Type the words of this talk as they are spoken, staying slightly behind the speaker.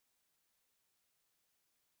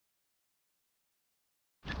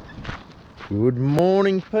Good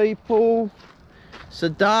morning, people. It's a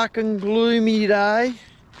dark and gloomy day.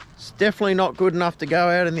 It's definitely not good enough to go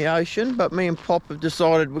out in the ocean, but me and Pop have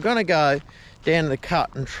decided we're going to go down to the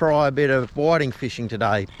cut and try a bit of whiting fishing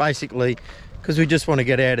today, basically because we just want to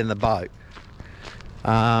get out in the boat.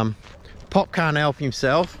 Pop can't help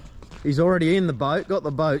himself. He's already in the boat, got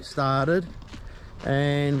the boat started,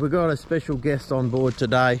 and we've got a special guest on board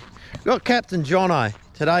today. We've got Captain Jono.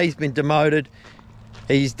 Today he's been demoted.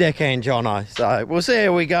 He's deckhand Jono. So we'll see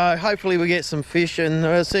how we go. Hopefully we get some fish and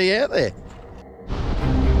we'll see you out there.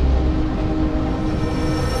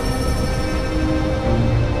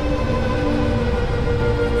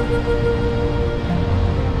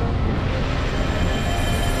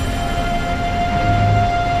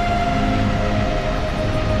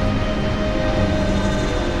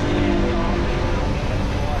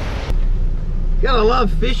 Gotta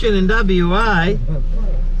love fishing in WA.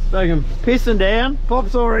 Fucking pissing down.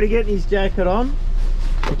 Pop's already getting his jacket on.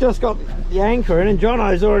 We've just got the anchor in and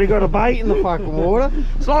Jono's already got a bait in the fucking water.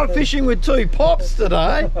 It's like fishing with two Pops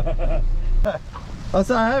today. I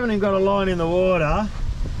say I haven't even got a line in the water.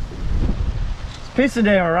 It's pissing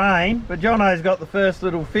down rain, but Jono's got the first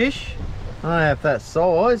little fish. I don't know if that's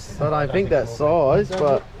size. I don't think that's size,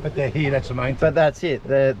 but they're here, that's the main thing. But that's it,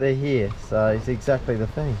 they're here. So it's exactly the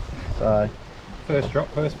thing. So first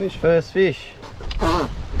drop, first fish. First fish.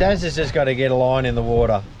 Daz has just got to get a line in the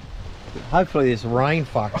water. Hopefully this rain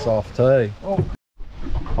fucks off too.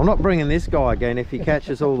 I'm not bringing this guy again if he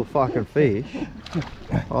catches all the fucking fish.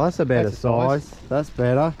 Oh, that's about a size. That's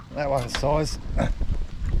better. That one's size.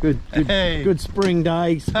 Good spring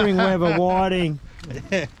day, spring weather whiting.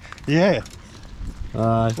 Yeah.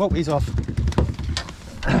 Well, he's off.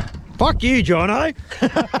 Fuck you, Jono.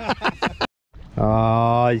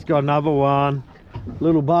 Oh, he's got another one.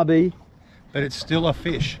 Little bubby. But it's still a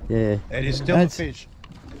fish. Yeah. It is still a fish.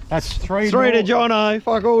 That's three to Jono.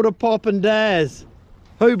 Fuck all to Pop and Daz.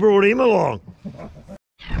 Who brought him along?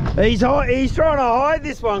 He's trying to hide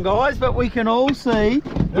this one, guys, but we can all see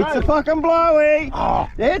it's a fucking blowy. Oh.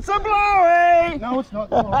 It's a blowy. No, it's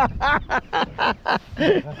not.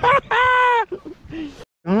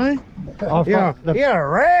 You're a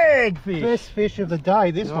rag fish. Best fish of the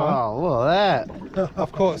day, this one. Oh, look at that.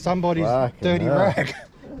 I've caught somebody's dirty rag.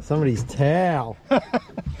 Somebody's towel.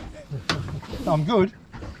 I'm good.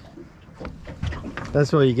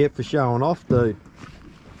 That's what you get for showing off, dude.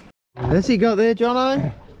 What's he got there,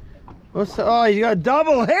 Jono? Oh, he's got a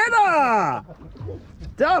double header!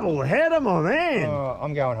 Double header, my man.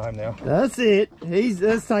 I'm going home now. That's it.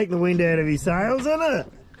 That's taking the wind out of his sails, isn't it?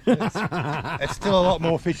 It's still a lot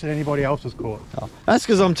more fish than anybody else has caught. Oh, that's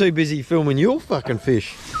because I'm too busy filming your fucking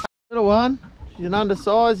fish. Little one. She's an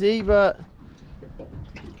undersized, but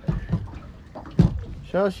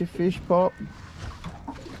show us your fish, Pop.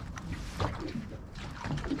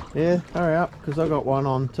 Yeah, hurry up, because I got one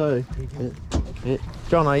on too. Yeah.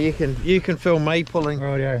 Jono, you can film me pulling.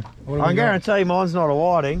 Rightio. I guarantee mine's not a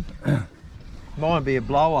whiting. Mine be a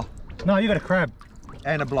blower. No, you got a crab.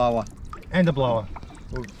 And a blower. And a blower.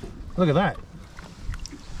 Look at that.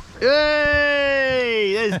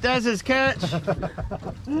 Hey! There's Daz's catch.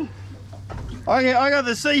 I got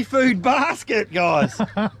the seafood basket, guys.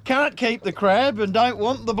 Can't keep the crab and don't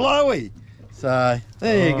want the blowy. So,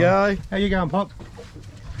 there you go. How you going, Pop?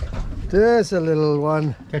 There's a little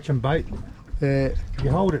one. Catching bait. Yeah. If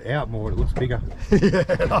you hold it out more, it looks bigger. Yeah,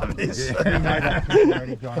 like this. Yeah.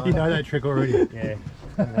 You know that trick already. Yeah.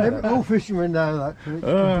 All fishermen know that trick.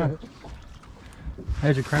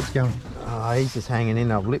 How's your crabs going? Oh, he's just hanging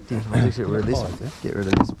in. I've lipped him. I'll just get rid of this. Get rid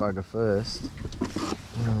of this bugger first.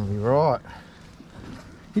 I'll be right.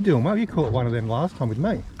 You're doing well. You caught one of them last time with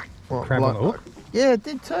me. What, crab on the hook? Yeah, it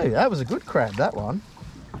did too. That was a good crab, that one.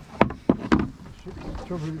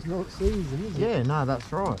 Trouble it's not season, is it? Yeah, no,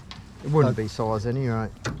 that's right. It wouldn't be size anyway.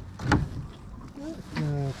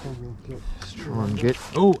 No, probably. Let's try and get.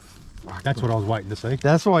 Oh, that's what I was waiting to see.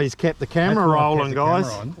 That's why he's kept the camera rolling, guys.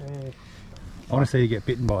 I want to see you get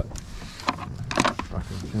bitten by it.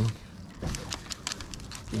 Fucking thing.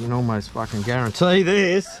 You can almost fucking guarantee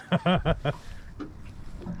this.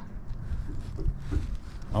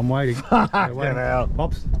 I'm waiting. Fucking hell.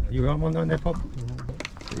 Pops, you got one on there, Pop?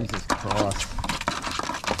 Jesus Christ.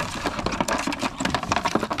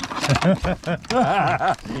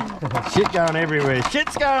 Shit going everywhere.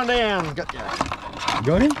 Shit's going down. Got you. You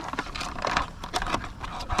got him?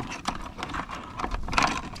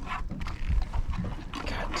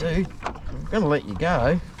 God, dude. I'm going to let you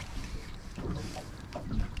go.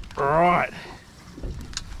 Right.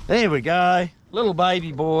 There we go. Little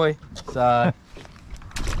baby boy. So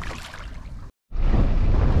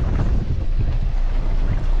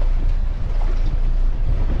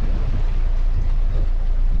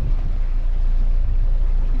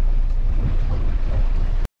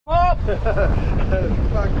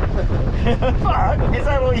Fuck? Is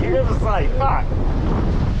that what you're gonna say? Fuck.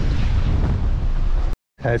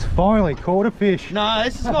 It's finally caught a fish. No,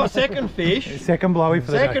 this is my second fish. Second blowy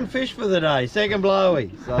for the day. Second fish for the day. Second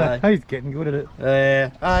blowy. So He's getting good at it.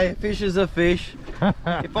 hey, fish is a fish.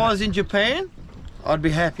 If I was in Japan, I'd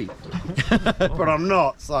be happy. But I'm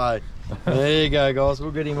not, so there you go, guys.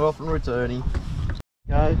 We'll get him off and return him.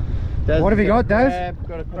 Go. What have you got, Daz?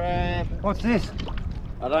 Got a crab. What's this?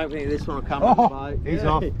 I don't think this one will come on the boat. He's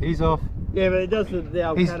off. He's off. Yeah, but it does the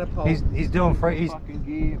old catapult. He's doing free.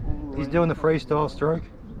 He's doing the freestyle stroke.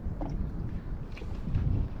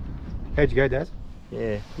 How'd you go, Daz?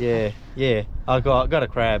 Yeah. I got a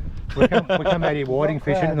crab. We come out here whiting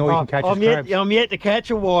fishing, and all you can catch is crabs. I'm yet to catch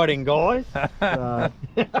a whiting, guys. Well,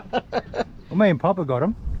 me and Papa got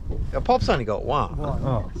him. Pop's only got one.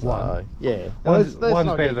 Oh, so, one. Yeah.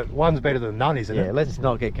 One's better than none, isn't it? Yeah, let's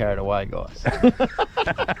not get carried away, guys.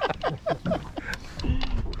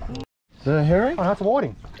 The herring? Oh, that's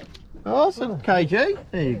whiting. Oh, that's a kg.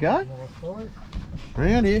 There you go.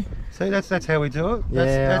 Round here. See, that's how we do it.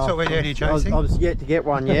 Yeah, That's what we're out here chasing. I was yet to get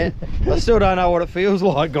one yet. I still don't know what it feels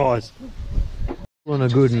like, guys. What a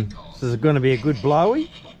good one. This is going to be a good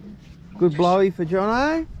blowy. Good blowy for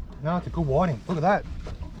Jono. No, it's a good whiting. Look at that.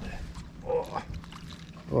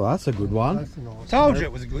 Oh, that's a good one. That's a nice Told you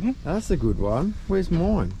it was a good one. That's a good one. Where's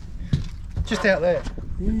mine? Just out there.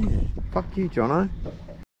 Yeah. Fuck you, Jono.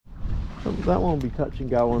 That one will be touch and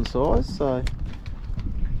go on size, so.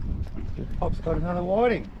 Pop's got another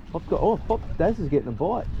whiting. Daz is getting a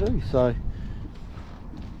bite too, so. You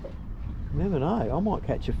never know. I might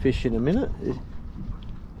catch a fish in a minute. It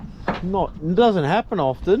doesn't happen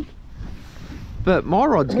often, but my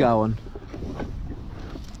rod's going.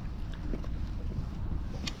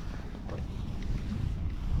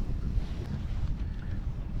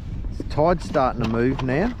 The tide's starting to move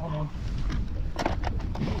now.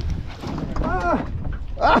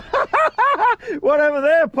 What happened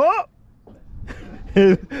there, Pop?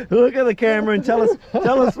 Look at the camera and tell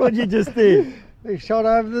us what you just did. He shot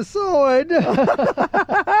over the side.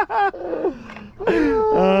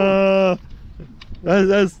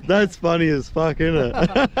 That's funny as fuck, isn't it?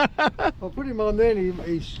 I put him on there and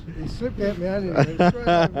he slipped out my hand and he went straight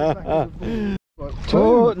over the back of the foot.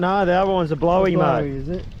 Oh no, the other one's a blowy, mate. Is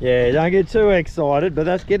it? Yeah, don't get too excited, but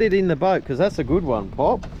get it in the boat because that's a good one,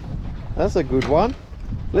 Pop. That's a good one.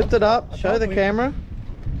 Lift it up, show the camera.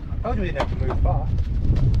 I told you we didn't have to move far.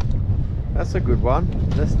 That's a good one.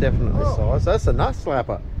 That's definitely size. That's a nut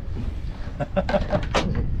slapper.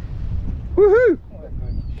 Woohoo!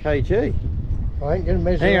 KG. I ain't going to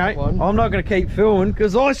measure Anyway, that one. I'm not going to keep filming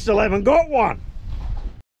because I still haven't got one.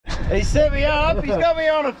 He set me up. He's got me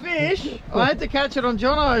on a fish. I had to catch it on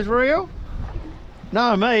Jono's reel.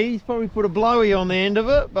 No, me. He's probably put a blowy on the end of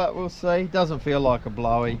it, but we'll see. Doesn't feel like a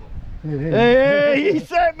blowy. Hey, he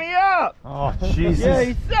set me up. Oh, Jesus. Yeah,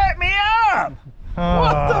 he set me up.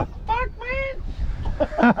 What the fuck,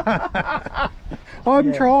 man?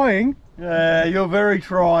 I'm trying. Yeah, you're very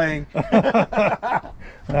trying. Yeah.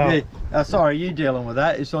 Sorry, you dealing with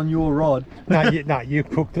that. It's on your rod. No, you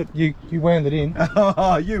cooked it. You wound it in.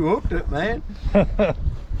 Oh, you hooked it, man.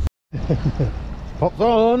 Pop's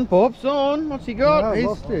on, Pop's on. What's he got? No,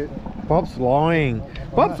 lost it. Pop's lying.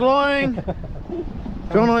 Pop's lying.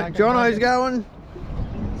 Jono's going.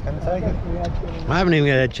 It's going to take it. I haven't even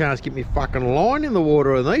had a chance to get me fucking line in the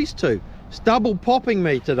water with these two. It's double popping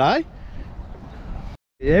me today.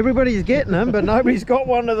 Everybody's getting them, but nobody's got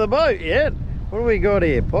one to the boat yet. What do we got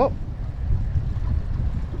here, Pop?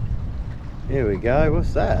 Here we go.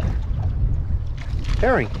 What's that?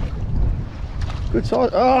 Herring. Good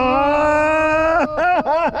size. Oh!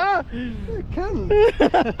 Come.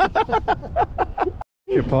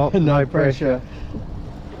 Your Pop. No pressure.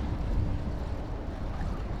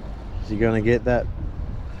 Is he going to get that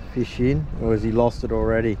fish in, or has he lost it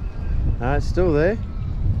already? No, it's still there.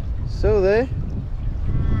 Still there.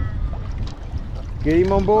 Get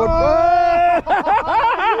him on board. Oh!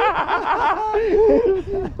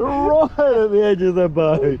 Right at the edge of the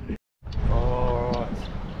boat. Alright.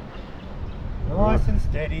 Nice and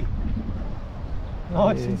steady.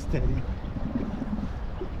 Nice and steady.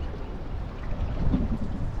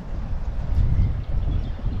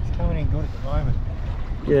 It's coming in good at the moment.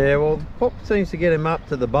 Yeah, well, Pop seems to get him up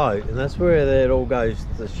to the boat, and that's where it all goes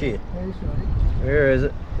to shit. Where is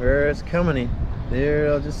it? Where it's coming in?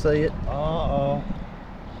 There, I'll just see it. Uh-oh.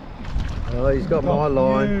 Oh, he's got my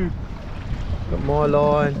line. Got my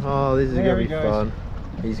line. Oh, this is going to be fun.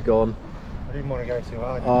 He's gone. I didn't want to go too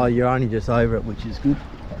hard. Oh, you're only just over it, which is good.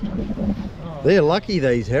 They're lucky,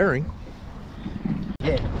 these herring.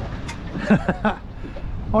 Yeah.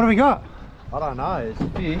 What do we got? I don't know, it's a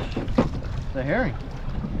fish. It's a herring.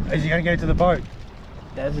 Is he going to go to the boat?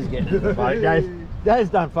 Daz is getting to the boat. Daz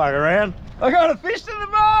don't fuck around. I got a fish to the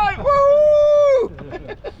boat!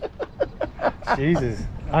 Woo! Jesus.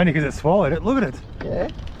 Only because it swallowed it. Look at it. Yeah.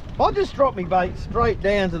 I'll just drop me bait straight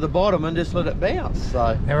down to the bottom and just let it bounce.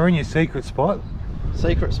 So Now we're in your secret spot.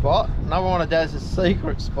 secret spot. Another one of Daz's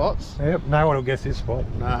secret spots. Yep, no one will guess this spot.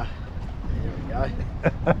 Nah. There we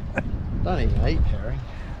go. Don't even eat herring.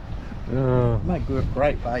 Oh. Make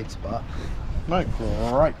great baits, but make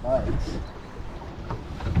great baits.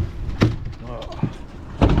 Oh.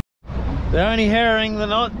 They're only herring, they're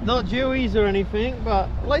not dewies or anything, but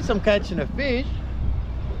at least I'm catching a fish.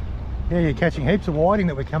 Yeah, you're catching heaps of whiting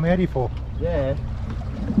that we come out here for. Yeah.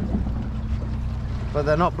 But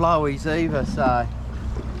they're not blowies either, so.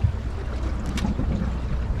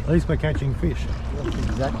 At least we're catching fish. That's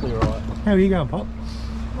exactly right. How are you going, Pop?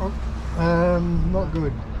 Not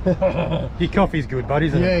good. Your coffee's good, bud,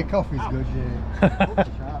 isn't it? Yeah, coffee's good, yeah.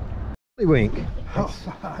 Wink.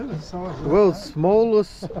 The World's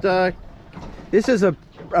smallest. This is a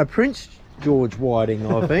Prince George whiting,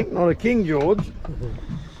 I think, not a King George.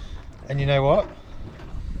 And you know what?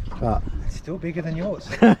 But It's still bigger than yours.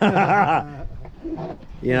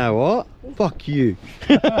 you know what? Fuck you.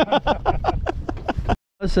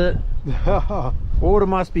 That's it. Water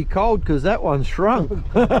must be cold because that one's shrunk.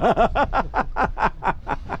 That's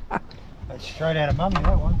straight out of mummy,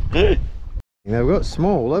 that one. They've got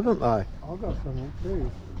small, haven't they? I've got some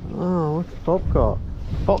too. Oh, what's Pop got?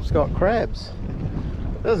 Pop's got crabs.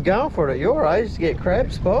 I was going for it at your age to get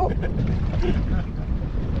crabs, Pop.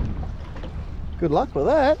 Good luck with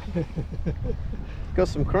that. Got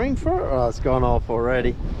some cream for it? Oh, it's gone off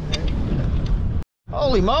already.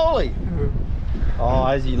 Holy moly! Oh,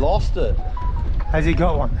 has he lost it? Has he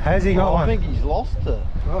got one? Has he got one? I think he's lost it.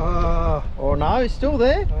 Or no, it's still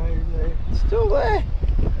there. It's still there.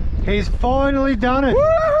 He's finally done it.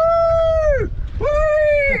 Woohoo! Woo!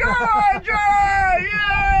 Go on, Joe!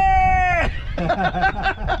 Yeah!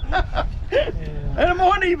 And it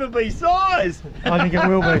might even be size. I think it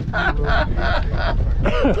will be.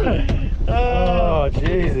 Oh,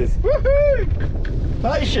 Jesus. Woohoo!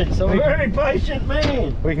 Patience, I'm a very patient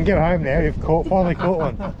man. We can get home now. You've finally caught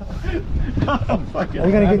one. Are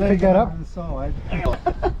you going to pick that up?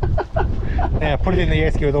 Now put it in the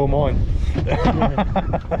esky with all mine.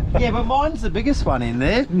 Yeah, but mine's the biggest one in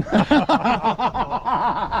there.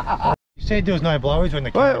 You said there was no blowies when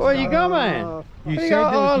the Where you go, man? You There said you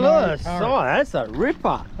there go. was Oh, no look, current. size. That's a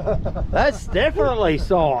ripper. That's definitely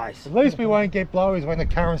size. At least we won't get blowies when the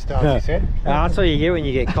current starts, you said. That's what you get when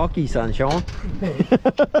you get cocky, sunshine.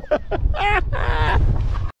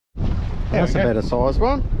 That's a better size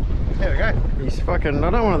one. There we go. He's fucking, I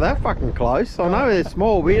don't want it that fucking close. I know they're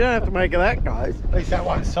small, but you don't have to make it that close. At least that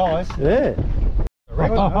one's size. Yeah.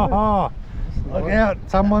 Look out,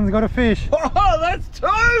 someone's got a fish. Oh, that's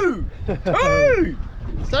two! Two!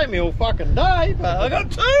 It's taken me all fucking day, but I got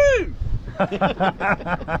two!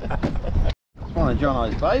 It's one of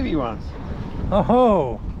Jono's baby ones.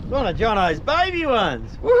 Oh, One of Jono's baby ones.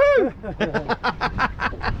 Woohoo!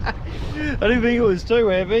 I didn't think it was too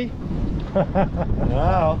heavy.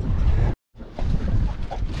 Wow.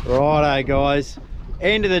 Righto, guys.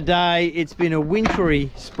 End of the day, it's been a wintry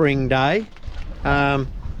spring day.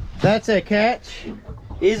 That's our catch.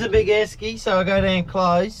 Here's a big esky, so I'll go down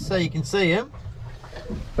close so you can see him.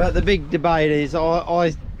 But the big debate is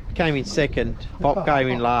I came in second, Pop came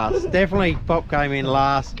in last. Definitely Pop came in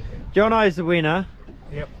last. Jono's the winner.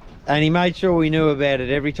 yep. And he made sure we knew about it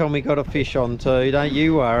every time we got a fish on too, don't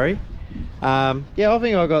you worry. Yeah, I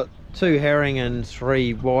think I got 2 herring and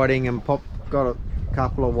 3 whiting, and Pop got a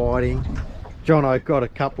couple of whiting. Jono got a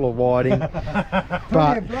couple of whiting.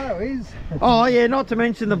 But oh yeah, not to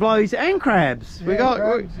mention the blowies and crabs. We got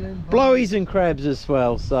blowies and crabs as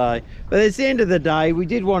well. So, but it's the end of the day. We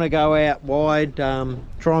did want to go out wide,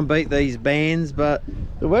 try and beat these bands, but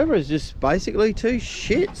the weather is just basically too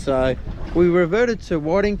shit. So we reverted to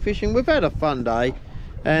whiting fishing. We've had a fun day,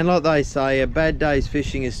 and like they say, a bad day's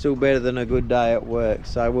fishing is still better than a good day at work.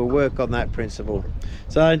 So we'll work on that principle.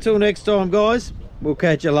 So until next time, guys, we'll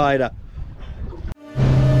catch you later.